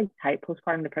and you just like type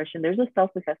postpartum depression, there's a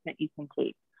self-assessment you can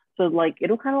take. So like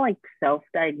it'll kind of like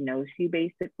self-diagnose you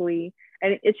basically.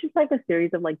 And it's just like a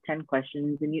series of like 10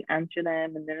 questions, and you answer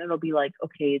them, and then it'll be like,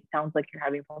 okay, it sounds like you're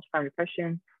having postpartum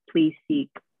depression. Please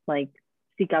seek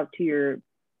out to your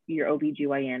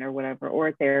OBGYN or whatever, or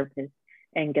a therapist,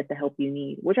 and get the help you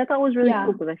need, which I thought was really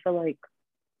cool, because I feel like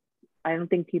I don't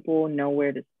think people know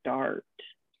where to start.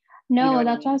 No,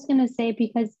 that's what I was going to say,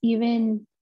 because even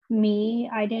me,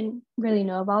 I didn't really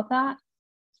know about that.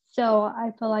 So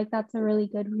I feel like that's a really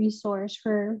good resource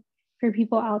for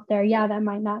people out there, that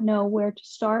might not know where to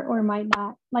start, or might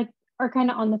not like, are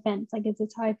kind of on the fence. Like, is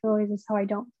this how I feel, or is this how I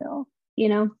don't feel?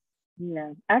 Yeah,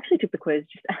 I actually took the quiz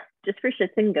just for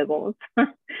shits and giggles.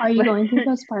 Are you going through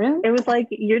postpartum? It was like,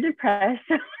 you're depressed,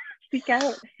 seek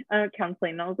out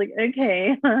counseling. And I was like,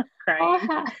 okay,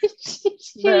 crying. She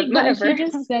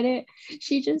just said it.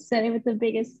 She just said it with the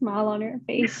biggest smile on her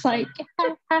face, like,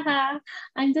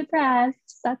 I'm depressed.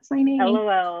 That's my name.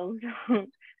 LOL.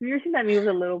 Have you ever seen that meme with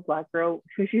a little black girl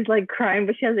who she's like crying,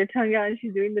 but she has her tongue out and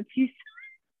she's doing the peace?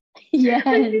 Yeah.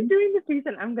 She's doing the peace,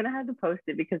 and I'm gonna have to post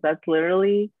it because that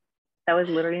was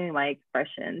literally my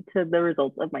expression to the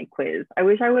results of my quiz. I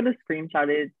wish I would have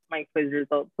screenshotted my quiz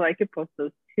results so I could post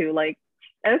those too. Like,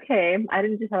 okay, I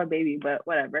didn't just have a baby, but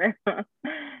whatever. Oh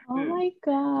my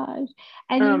gosh.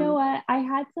 And you know what? I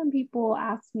had some people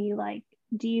ask me, like,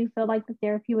 do you feel like the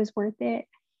therapy was worth it?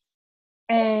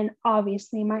 And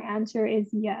obviously my answer is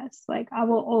yes. Like, I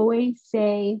will always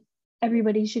say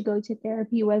everybody should go to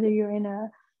therapy, whether you're in a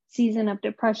season of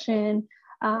depression,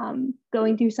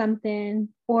 going through something,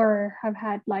 or have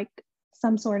had like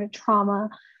some sort of trauma.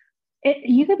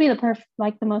 You could be the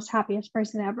most happiest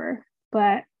person ever,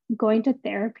 but going to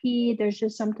therapy, there's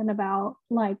just something about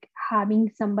like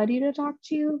having somebody to talk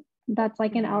to that's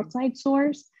like an outside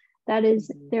source that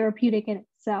is therapeutic in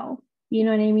itself. You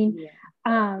know what I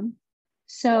mean?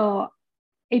 So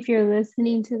if you're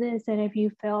listening to this and if you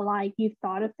feel like you've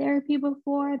thought of therapy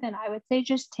before, then I would say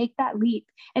just take that leap.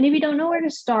 And if you don't know where to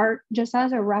start, just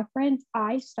as a reference,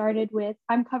 I started with,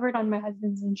 I'm covered on my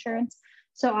husband's insurance.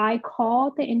 So I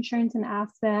called the insurance and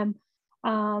asked them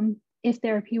if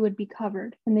therapy would be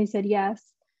covered. And they said yes.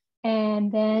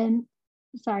 And then,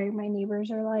 sorry, my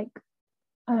neighbors are like,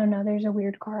 I don't know, there's a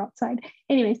weird car outside.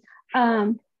 Anyways,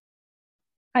 I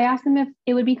asked them if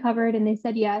it would be covered and they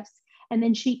said yes. And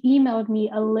then she emailed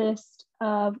me a list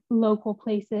of local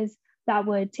places that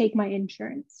would take my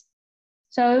insurance.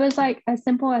 So it was like as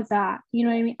simple as that. You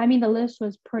know what I mean? I mean, the list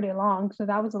was pretty long, so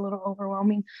that was a little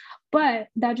overwhelming. But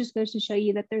that just goes to show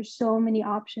you that there's so many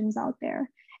options out there.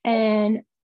 And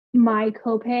my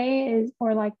copay is,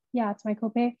 or like, yeah, it's my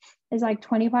copay is like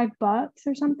 $25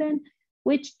 or something,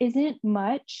 which isn't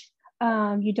much.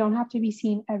 You don't have to be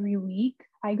seen every week.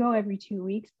 I go every 2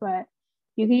 weeks, but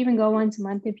you can even go once a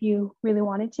month if you really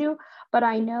wanted to. But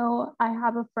I know I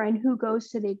have a friend who goes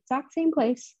to the exact same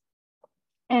place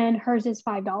and hers is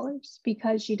 $5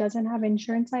 because she doesn't have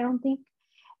insurance, I don't think.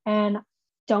 And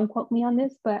don't quote me on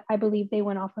this, but I believe they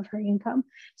went off of her income.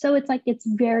 So it's like, it's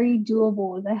very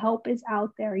doable. The help is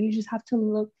out there. You just have to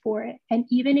look for it. And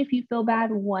even if you feel bad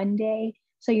one day,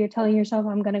 so you're telling yourself,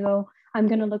 I'm going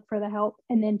to look for the help.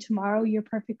 And then tomorrow you're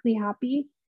perfectly happy,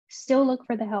 still look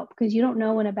for the help because you don't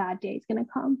know when a bad day is going to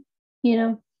come, you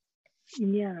know?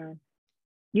 Yeah.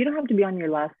 You don't have to be on your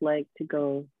last leg to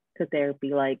go to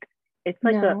therapy. Like, it's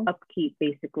like a upkeep,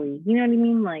 basically. You know what I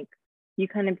mean? Like, you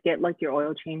kind of get like your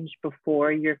oil changed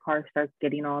before your car starts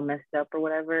getting all messed up or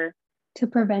whatever. To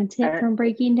prevent it from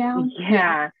breaking down?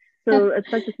 Yeah. So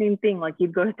it's like the same thing. Like,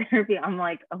 you'd go to therapy. I'm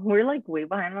like, we're like way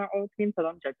behind our oil change, so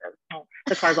don't judge us. Oh,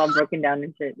 the car's all broken down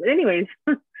and shit. But anyways,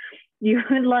 you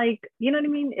would like, you know what I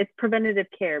mean? It's preventative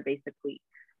care, basically.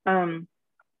 You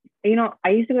know, I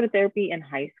used to go to therapy in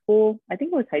high school. I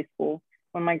think it was high school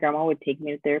when my grandma would take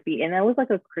me to therapy. And that was like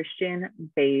a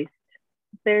Christian-based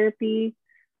therapy,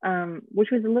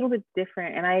 which was a little bit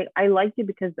different. And I liked it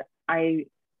because I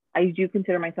do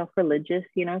consider myself religious,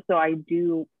 you know, so I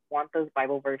do want those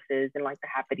Bible verses and like the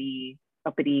happy,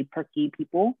 uppity, perky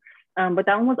people. But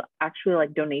that one was actually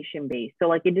like donation based. So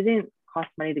like it didn't cost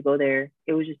money to go there.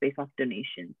 It was just based off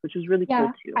donations, which was really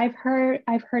cool too. I've heard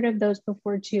of those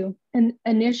before too. And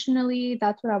initially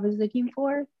that's what I was looking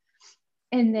for.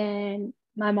 And then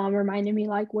my mom reminded me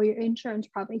like, well, your insurance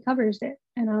probably covers it.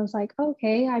 And I was like,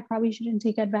 okay, I probably shouldn't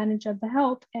take advantage of the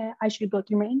help. I should go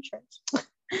through my insurance.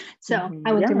 So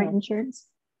I went through my insurance.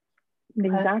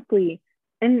 Exactly.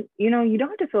 And, you know, you don't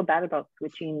have to feel bad about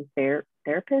switching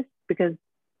therapists because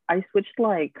I switched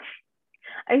like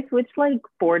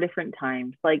 4 different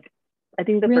times. Like, I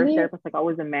think the first therapist like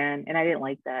always a man, and I didn't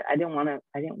like that. I didn't want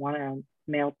a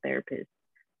male therapist.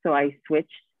 So I switched,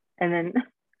 and then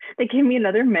they gave me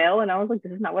another male, and I was like,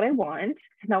 this is not what I want.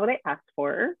 It's not what I asked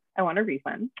for. I want a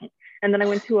refund. And then I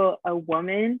went to a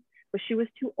woman, but she was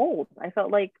too old. I felt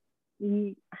like,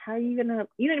 how are you gonna,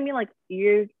 you know what I mean? Like,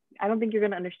 I don't think you're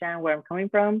gonna understand where I'm coming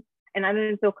from. And I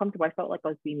didn't feel comfortable. I felt like I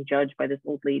was being judged by this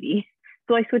old lady.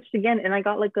 So I switched again, and I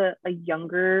got like a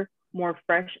younger, more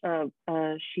fresh.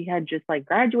 She had just like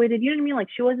graduated. You know what I mean? Like,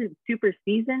 she wasn't super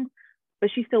seasoned, but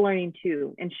she's still learning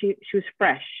too. And she was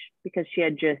fresh because she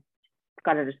had just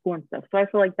got out of school and stuff. So I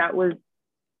feel like that was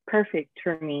perfect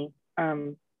for me.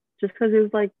 Just because it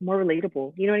was like more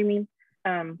relatable. You know what I mean?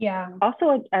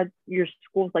 Also at your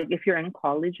schools, like if you're in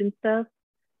college and stuff,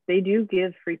 they do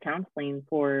give free counseling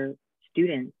for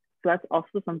students. So that's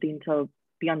also something to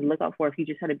be on the lookout for. If you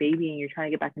just had a baby and you're trying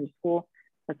to get back into school,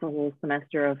 that's a whole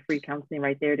semester of free counseling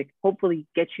right there to hopefully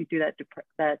get you through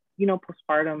that you know,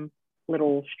 postpartum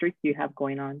little streak you have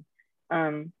going on.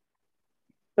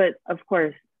 But of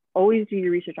course, always do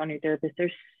your research on your therapist.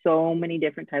 There's so many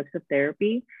different types of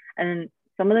therapy, and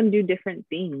some of them do different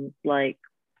things. Like,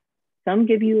 some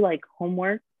give you like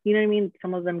homework, you know what I mean?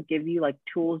 Some of them give you like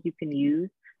tools you can use.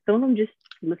 Some of them just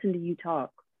listen to you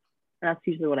talk. And that's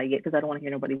usually what I get because I don't want to hear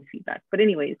nobody's feedback. But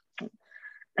anyways,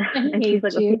 and she's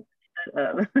like, okay,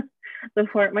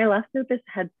 my last therapist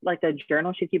had like a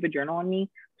journal. She'd keep a journal on me.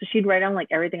 So she'd write down like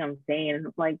everything I'm saying.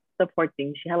 Like, the poor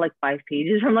thing, she had like 5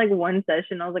 pages from like one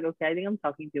session. I was like, okay, I think I'm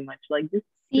talking too much. Like, just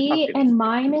see, and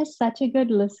mine is such a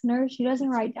good listener. She doesn't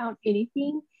write down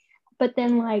anything, but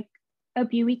then like a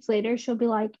few weeks later, she'll be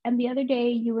like, and the other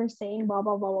day you were saying blah,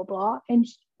 blah, blah, blah, blah. And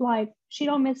she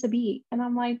don't miss a beat. And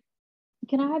I'm like,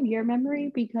 can I have your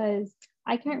memory? Because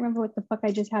I can't remember what the fuck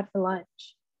I just had for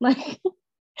lunch. Like,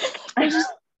 There's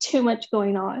just too much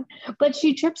going on. But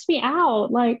she trips me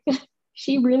out. Like,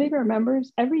 she really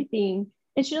remembers everything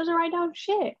and she doesn't write down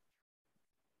shit.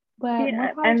 But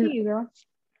more power to you, girl.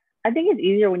 I think it's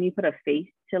easier when you put a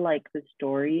face to like the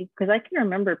story, because I can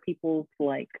remember people's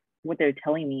like what they're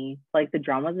telling me, like the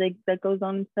drama that goes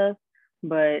on and stuff.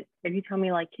 But if you tell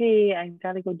me like, hey, I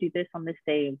gotta go do this on this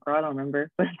day, girl, I don't remember.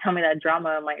 But tell me that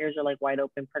drama, my ears are like wide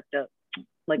open, perked up,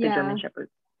 like a German Shepherd.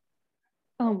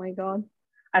 Oh my God.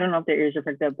 I don't know if their ears are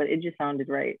perked up, but it just sounded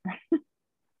right.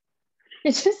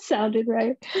 It just sounded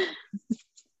right.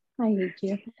 I hate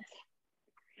you.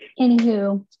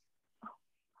 Anywho.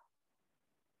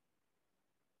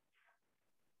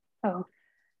 Oh.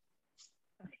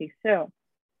 Okay, so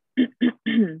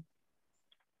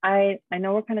I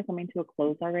know we're kind of coming to a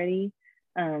close already,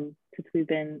 since we've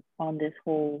been on this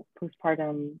whole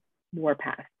postpartum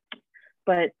warpath.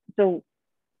 But so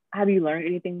have you learned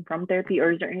anything from therapy,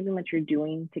 or is there anything that you're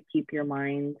doing to keep your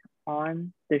mind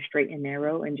on the straight and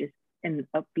narrow and just an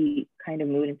upbeat kind of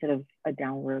mood instead of a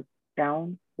downward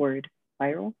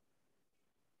spiral?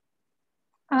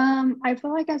 I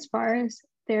feel like as far as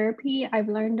therapy, I've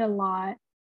learned a lot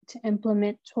to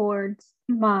implement towards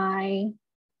my,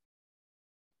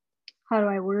 how do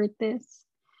I word this?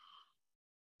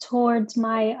 Towards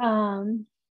my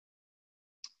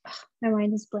my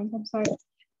mind is blank, I'm sorry.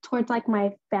 Towards like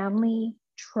my family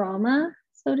trauma,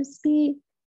 so to speak.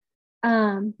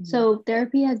 So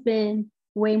therapy has been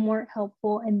way more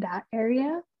helpful in that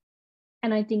area.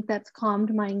 And I think that's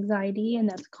calmed my anxiety and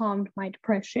that's calmed my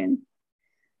depression.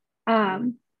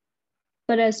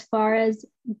 But as far as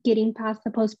getting past the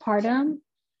postpartum,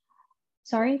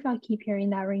 sorry if I keep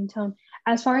hearing that ringtone.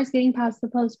 As far as getting past the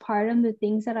postpartum, the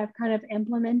things that I've kind of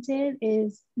implemented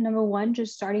is, number one,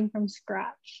 just starting from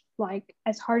scratch. Like,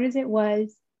 as hard as it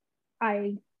was,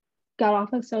 I got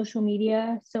off of social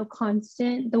media so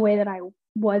constant the way that I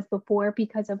was before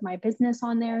because of my business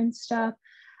on there and stuff.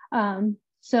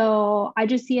 So I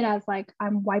just see it as like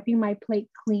I'm wiping my plate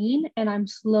clean and I'm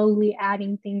slowly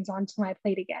adding things onto my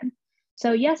plate again.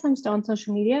 So yes, I'm still on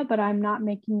social media, but I'm not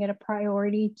making it a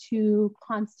priority to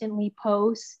constantly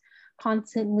post,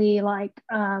 constantly like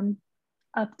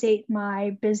update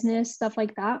my business, stuff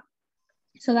like that.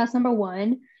 So that's number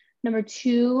one. Number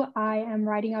two, I am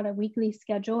writing out a weekly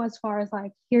schedule as far as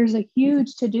like, here's a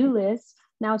huge to-do list.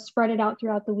 Now spread it out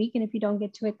throughout the week. And if you don't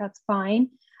get to it, that's fine.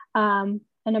 And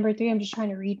number three, I'm just trying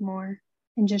to read more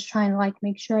and just trying to like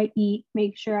make sure I eat,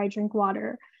 make sure I drink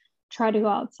water, try to go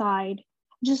outside,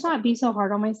 just not be so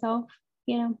hard on myself,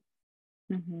 you know?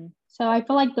 Mm-hmm. So I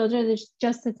feel like those are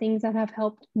just the things that have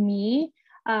helped me.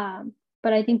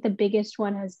 But I think the biggest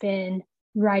one has been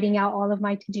writing out all of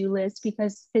my to-do lists,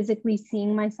 because physically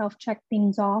seeing myself check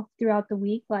things off throughout the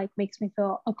week like makes me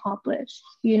feel accomplished.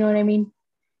 You know what I mean?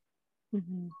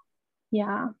 Mm-hmm.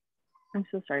 Yeah. I'm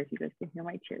so sorry if you guys can hear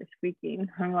my chair squeaking.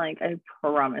 I'm like, I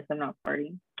promise I'm not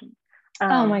farting.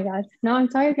 Oh my gosh. No, I'm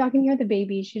sorry if y'all can hear the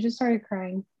baby. She just started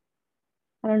crying.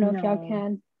 I don't know if y'all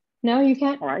can. No, you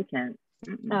can't? Or I can't.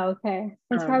 Oh, okay.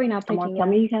 It's probably not picking up. Tell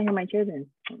me you can't hear my chair then.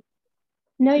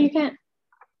 No, you can't.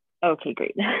 Okay,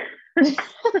 great.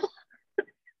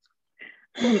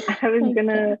 I was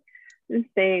gonna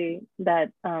say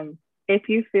that if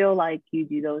you feel like you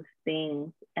do those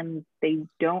things and they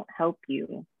don't help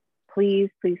you, please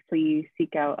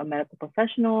seek out a medical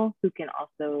professional who can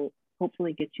also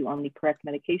hopefully get you on the correct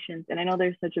medications. And I know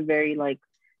there's such a very like,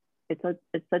 it's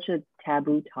such a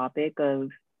taboo topic of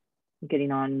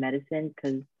getting on medicine,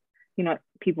 because you know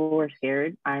people are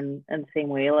scared. I'm in the same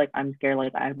way. Like, I'm scared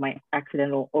like I might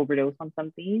accidental overdose on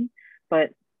something.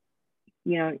 But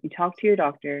you know, you talk to your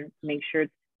doctor, make sure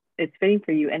it's fitting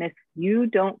for you. And if you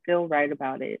don't feel right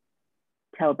about it,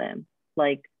 tell them.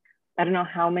 Like, I don't know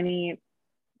how many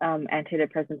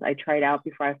antidepressants I tried out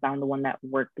before I found the one that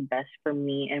worked the best for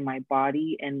me and my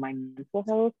body and my mental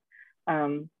health.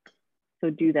 So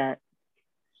do that.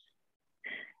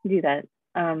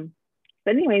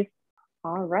 But anyways,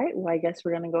 all right. Well, I guess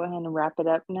we're gonna go ahead and wrap it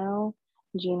up now.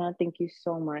 Gina, thank you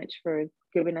so much for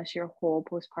giving us your whole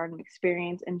postpartum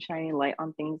experience and shining light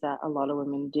on things that a lot of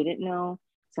women didn't know.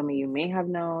 Some of you may have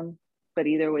known, but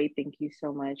either way, thank you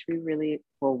so much.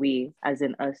 We as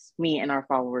in us, me and our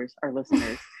followers, our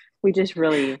listeners, we just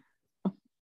really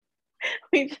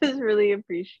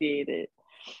appreciate it.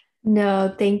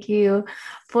 No, thank you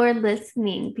for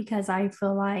listening, because I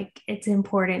feel like it's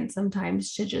important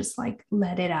sometimes to just like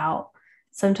let it out.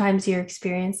 Sometimes your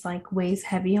experience like weighs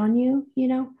heavy on you, you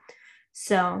know?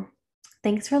 So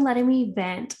thanks for letting me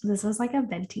vent. This was like a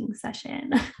venting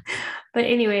session. But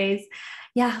anyways,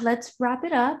 yeah, let's wrap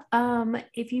it up.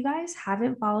 If you guys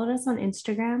haven't followed us on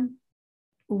Instagram,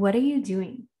 what are you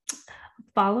doing?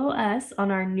 follow us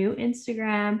on our new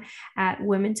Instagram at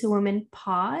women to women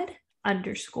pod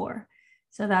 _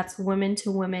 So that's women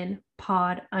to women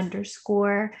pod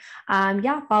 _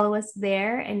 follow us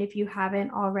there. And if you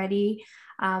haven't already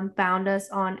found us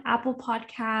on Apple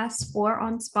Podcasts or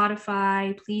on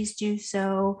Spotify, please do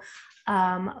so.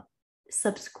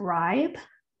 Subscribe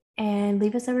and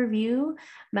leave us a review.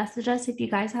 Message us if you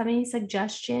guys have any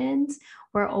suggestions.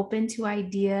 We're open to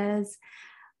ideas.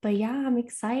 But yeah, I'm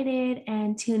excited,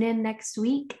 and tune in next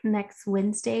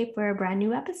Wednesday, for a brand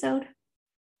new episode.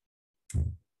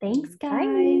 Thanks,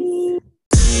 guys.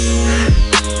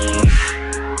 Bye.